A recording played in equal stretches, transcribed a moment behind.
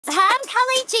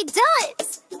catchy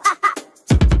does.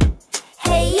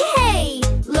 Hey, hey,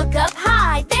 look up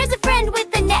high. There's a friend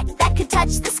with a neck that could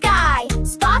touch the sky.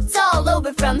 Spots all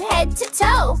over from head to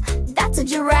toe. That's a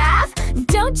giraffe,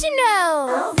 don't you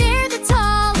know? They're the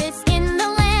tallest in the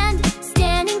land,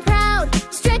 standing proud,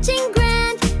 stretching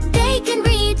grand. They can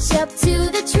reach up to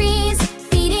the trees,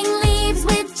 feeding leaves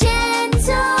with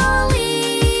gentle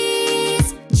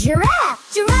ease.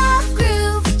 Giraffe, Giraffe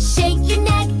Groove, shake your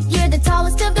neck. You're the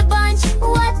tallest of the bunch.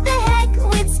 What the heck,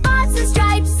 with spots and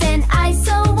stripes and eyes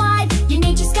so wide. Your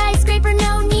nature skyscraper,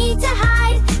 no need to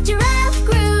hide. Giraffe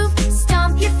Groove,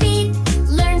 stomp your feet,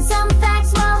 learn some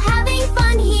facts while having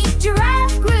fun. Heat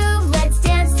Giraffe Groove, let's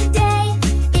dance today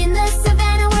in the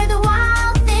savannah where the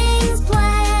wild things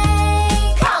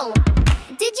play. Come!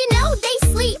 Did you know they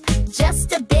sleep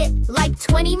just a bit, like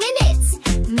 20 minutes,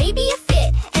 maybe a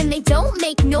fit, and they don't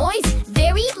make noise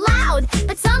very loud,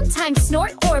 but sometimes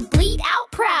snort or bleat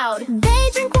out proud. They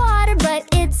drink water, but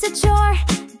it's a chore.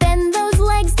 Bend those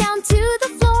legs down to the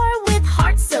floor. With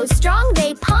hearts so strong,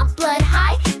 they pump blood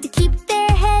high to keep their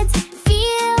heads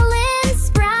feeling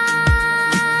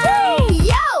spry.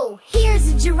 Hey, yo! Here's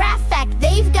a giraffe fact.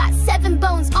 They've got 7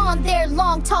 bones on their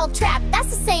long, tall trap. That's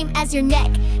the same as your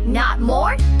neck, not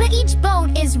more, but each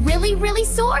bone is really, really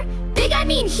sore. Big, I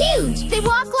mean huge. They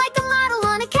walk like a model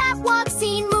on a catwalk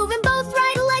scene, moving both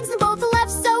right legs and both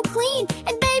left so clean.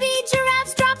 And baby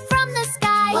giraffes drop from the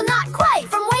sky. Well, not quite,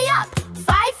 from way up,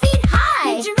 5 feet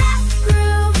high. Giraffe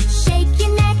Groove, shake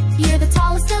your neck. You're the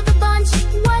tallest of the bunch.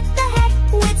 What the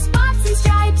heck, with spots and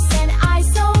stripes and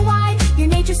eyes so wide. Your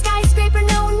nature skyscraper,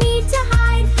 no need to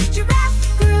hide.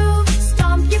 Giraffe Groove,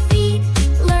 stomp your feet,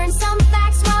 learn some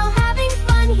facts while having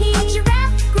fun. Heat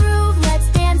Giraffe Groove, let's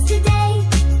dance today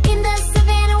in the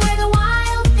savannah where the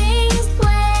wild things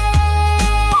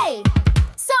play.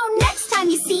 So next time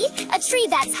you see a tree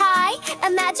that's high,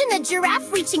 imagine a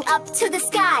giraffe reaching up to the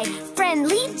sky.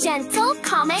 Friendly, gentle,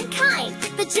 calm and kind.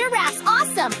 The giraffe's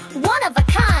awesome, one of a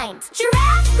kind.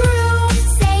 Giraffe Groove.